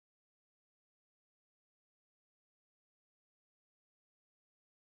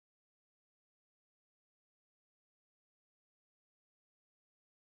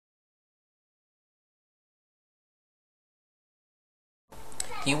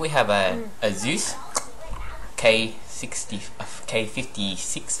Here we have a Asus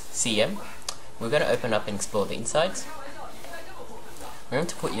K56CM. We're going to open up and explore the insides. Remember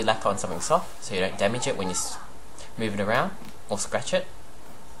to put your lacquer on something soft so you don't damage it when you move it around or scratch it.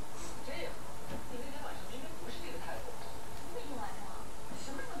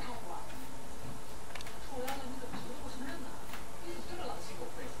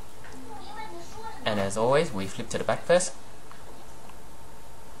 And as always, we flip to the back first.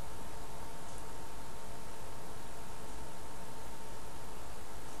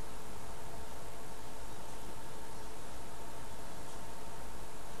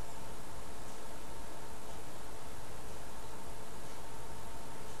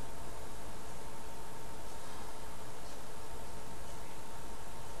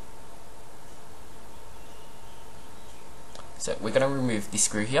 So we're going to remove this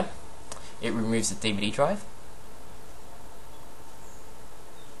screw here. It removes the DVD drive.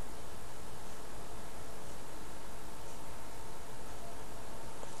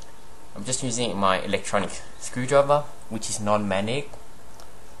 I'm just using my electronic screwdriver, which is non-magnetic.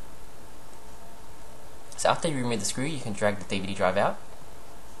 So after you remove the screw, you can drag the DVD drive out.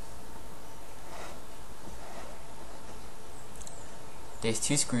 There's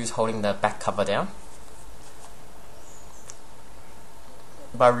two screws holding the back cover down.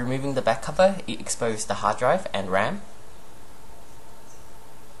 By removing the back cover, it exposed the hard drive and RAM.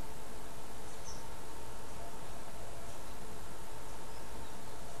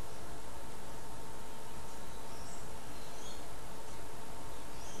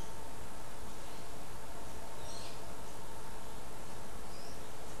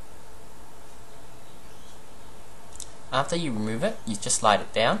 After you remove it, you just slide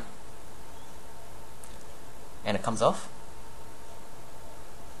it down and it comes off.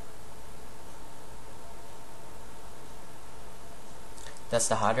 That's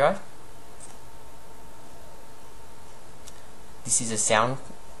the hard drive. This is a sound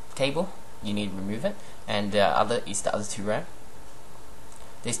cable, you need to remove it, and the other is the other two RAM.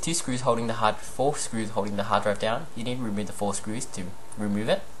 There's four screws holding the hard drive down. You need to remove the 4 screws to remove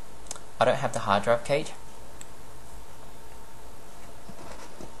it. I don't have the hard drive cage.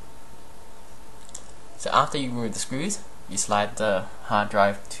 So after you remove the screws, you slide the hard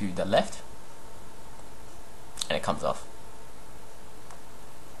drive to the left and it comes off.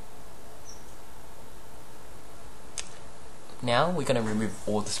 Now we're going to remove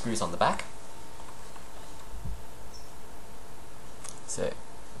all the screws on the back. So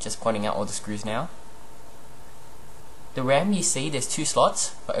just pointing out all the screws now. The RAM, you see there's 2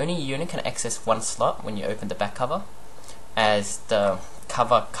 slots, but only your unit can access 1 slot when you open the back cover, as the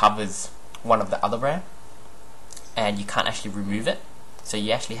cover covers one of the other RAM and you can't actually remove it. So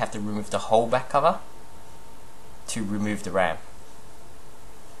you actually have to remove the whole back cover to remove the RAM.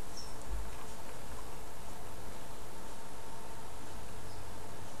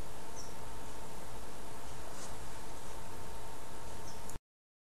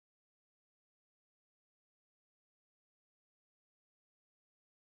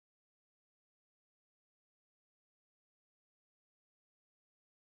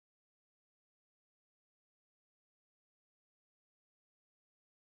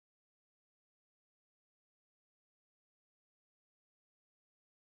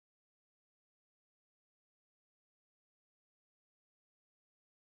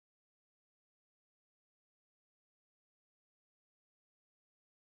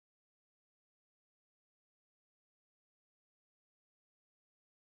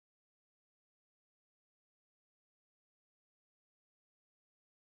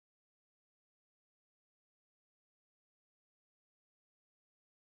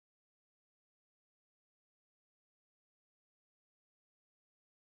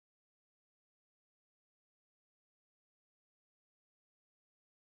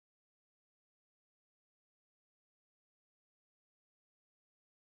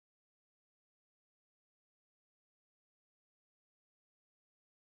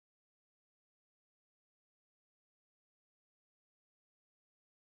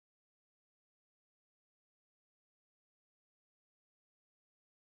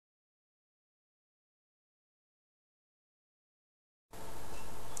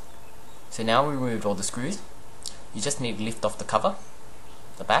 So now we removed all the screws. You just need to lift off the cover,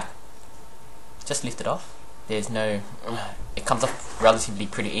 the back. Just lift it off. It comes off relatively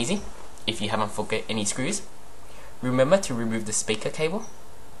pretty easy if you haven't forgot any screws. Remember to remove the speaker cable.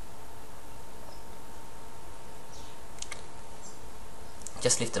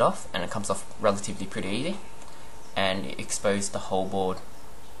 Just lift it off and it comes off relatively pretty easy, and it exposed the whole board.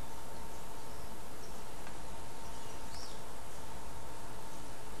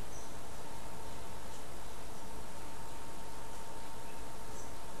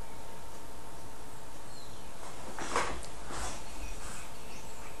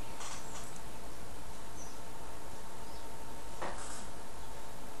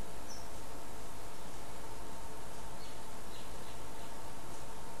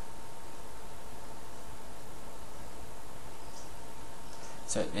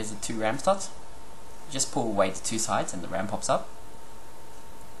 So there's the two RAM slots. Just pull away the two sides and the RAM pops up.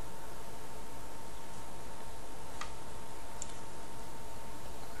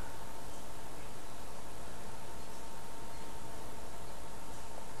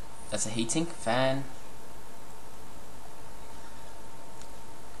 That's a heatsink, fan.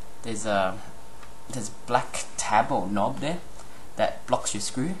 There's a black tab or knob there that blocks your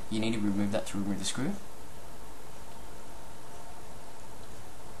screw. You need to remove that to remove the screw.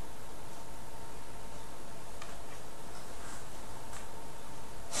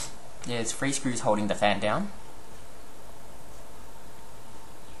 There's 3 screws holding the fan down.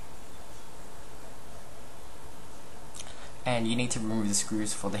 And you need to remove the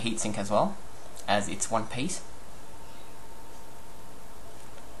screws for the heatsink as well, as it's one piece.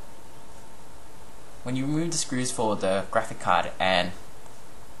 When you remove the screws for the graphic card and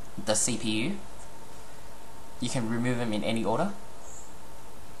the CPU, you can remove them in any order.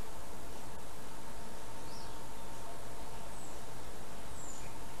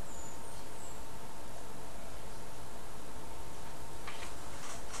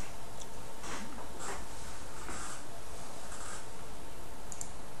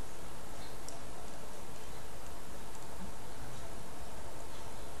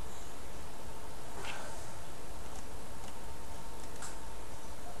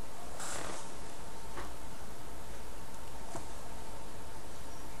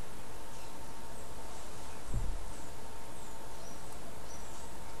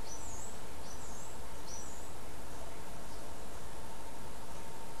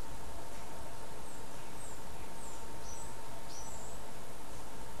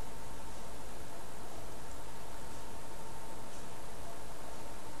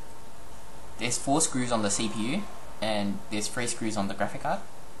 There's 4 screws on the CPU and there's 3 screws on the graphic card.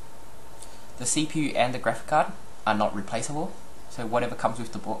 The CPU and the graphic card are not replaceable, so whatever comes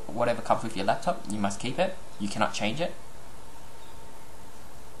with your laptop, you must keep it. You cannot change it.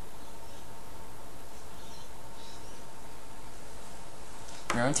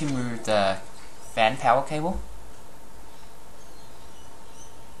 We're going to remove the fan power cable.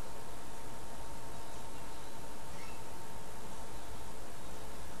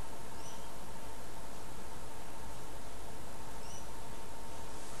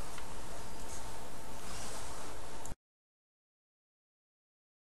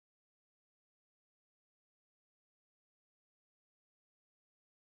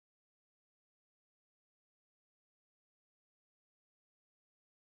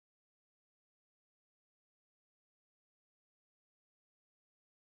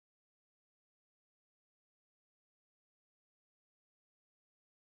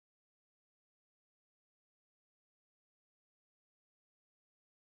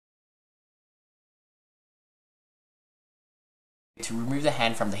 To remove the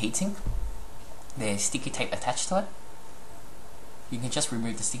hand from the heatsink, there's sticky tape attached to it. You can just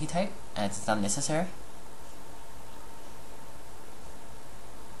remove the sticky tape as it's unnecessary.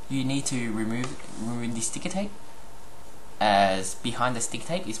 You need to remove the sticky tape, as behind the sticky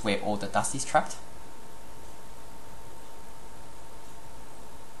tape is where all the dust is trapped.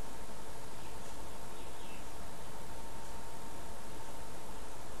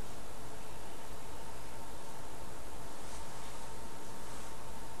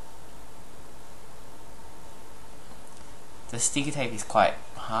 The sticky tape is quite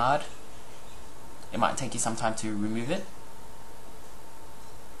hard. It might take you some time to remove it.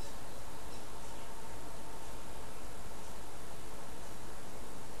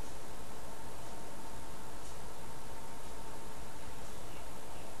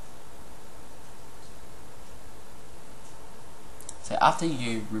 So after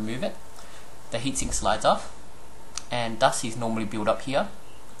you remove it, the heatsink slides off, and dust is normally built up here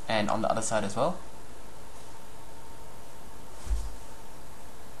and on the other side as well.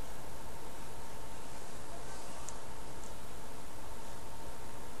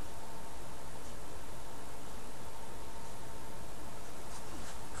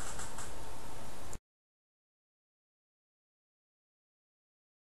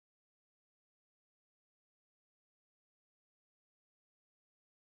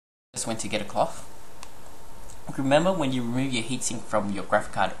 Just went to get a cloth. Remember, when you remove your heatsink from your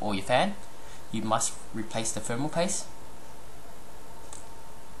graphic card or your fan, you must replace the thermal paste.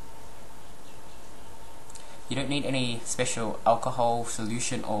 You don't need any special alcohol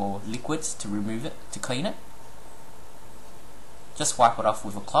solution or liquids to remove it, to clean it. Just wipe it off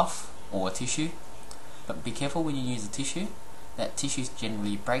with a cloth or a tissue, but be careful when you use a tissue. That tissue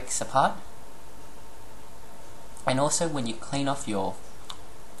generally breaks apart. And also, when you clean off your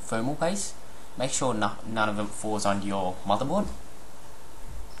thermal paste, make sure none of them falls on your motherboard.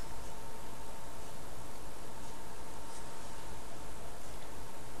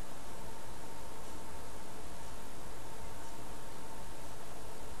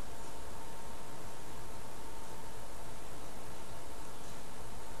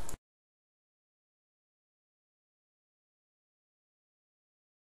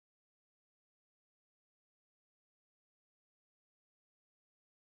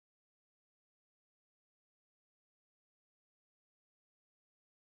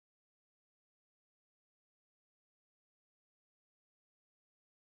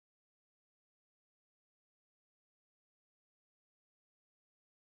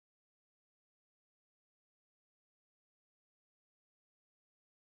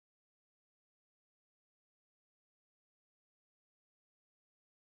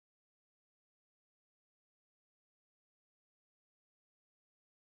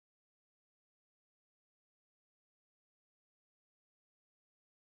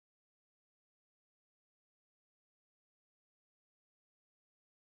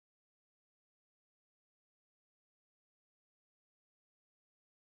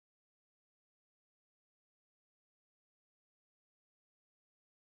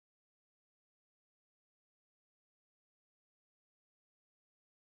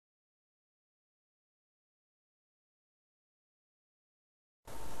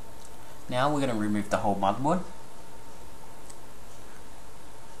 Now we're going to remove the whole motherboard.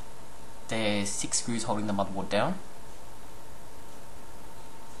 There's 6 screws holding the motherboard down.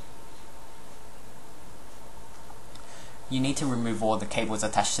 You need to remove all the cables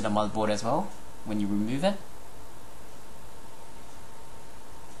attached to the motherboard as well when you remove it.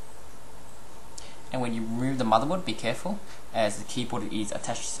 And when you remove the motherboard, be careful, as the keyboard is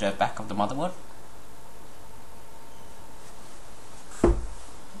attached to the back of the motherboard.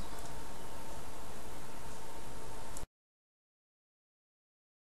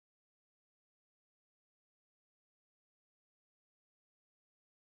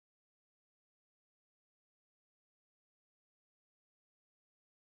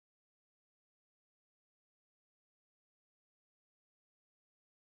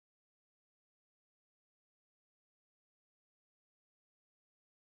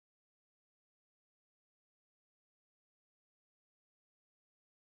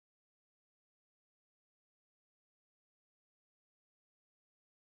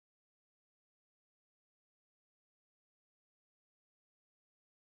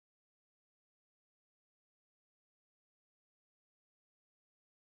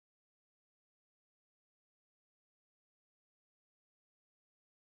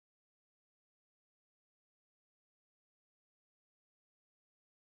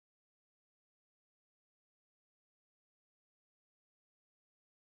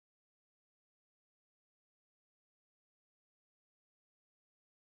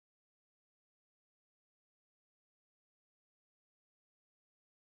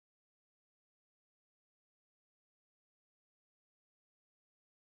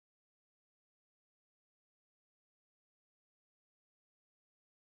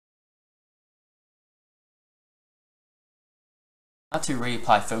 Now to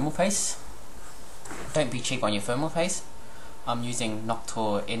reapply thermal paste. Don't be cheap on your thermal paste. I'm using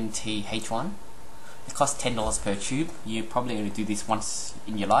Noctor NT-H1. It costs $10 per tube. You're probably going to do this once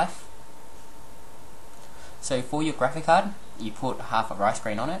in your life. So for your graphic card, you put half a rice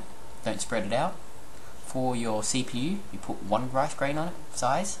grain on it. Don't spread it out. For your CPU, you put 1 rice grain on it,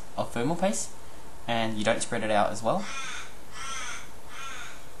 size of thermal paste, and you don't spread it out as well.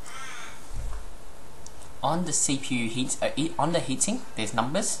 On the CPU on the heatsink, there's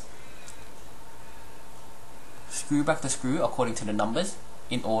numbers. Screw back the screw according to the numbers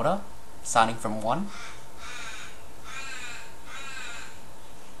in order, starting from 1.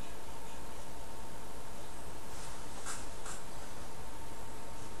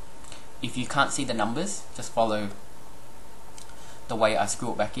 If you can't see the numbers, just follow the way I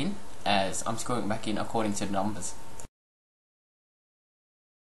screw it back in, as I'm screwing it back in according to the numbers.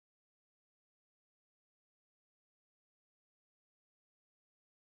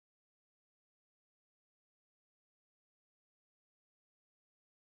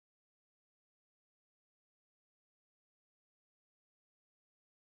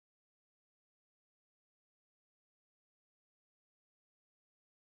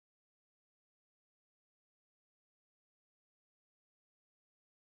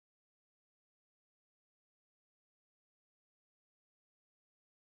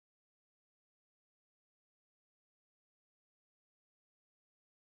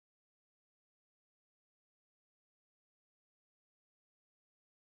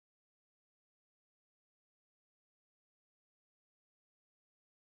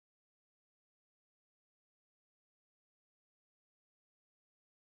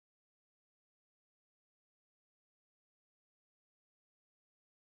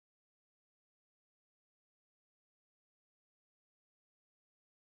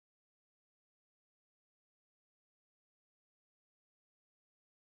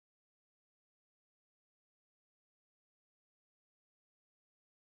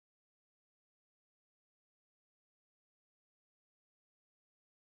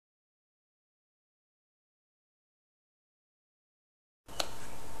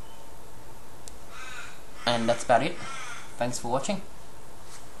 And that's about it. Thanks for watching.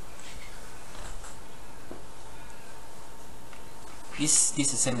 This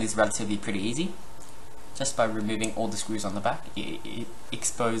assembly is relatively pretty easy. Just by removing all the screws on the back, it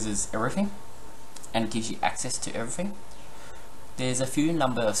exposes everything and gives you access to everything. There's a few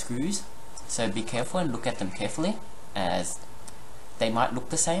number of screws, so be careful and look at them carefully, as they might look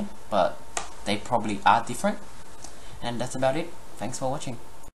the same, but they probably are different. And that's about it. Thanks for watching.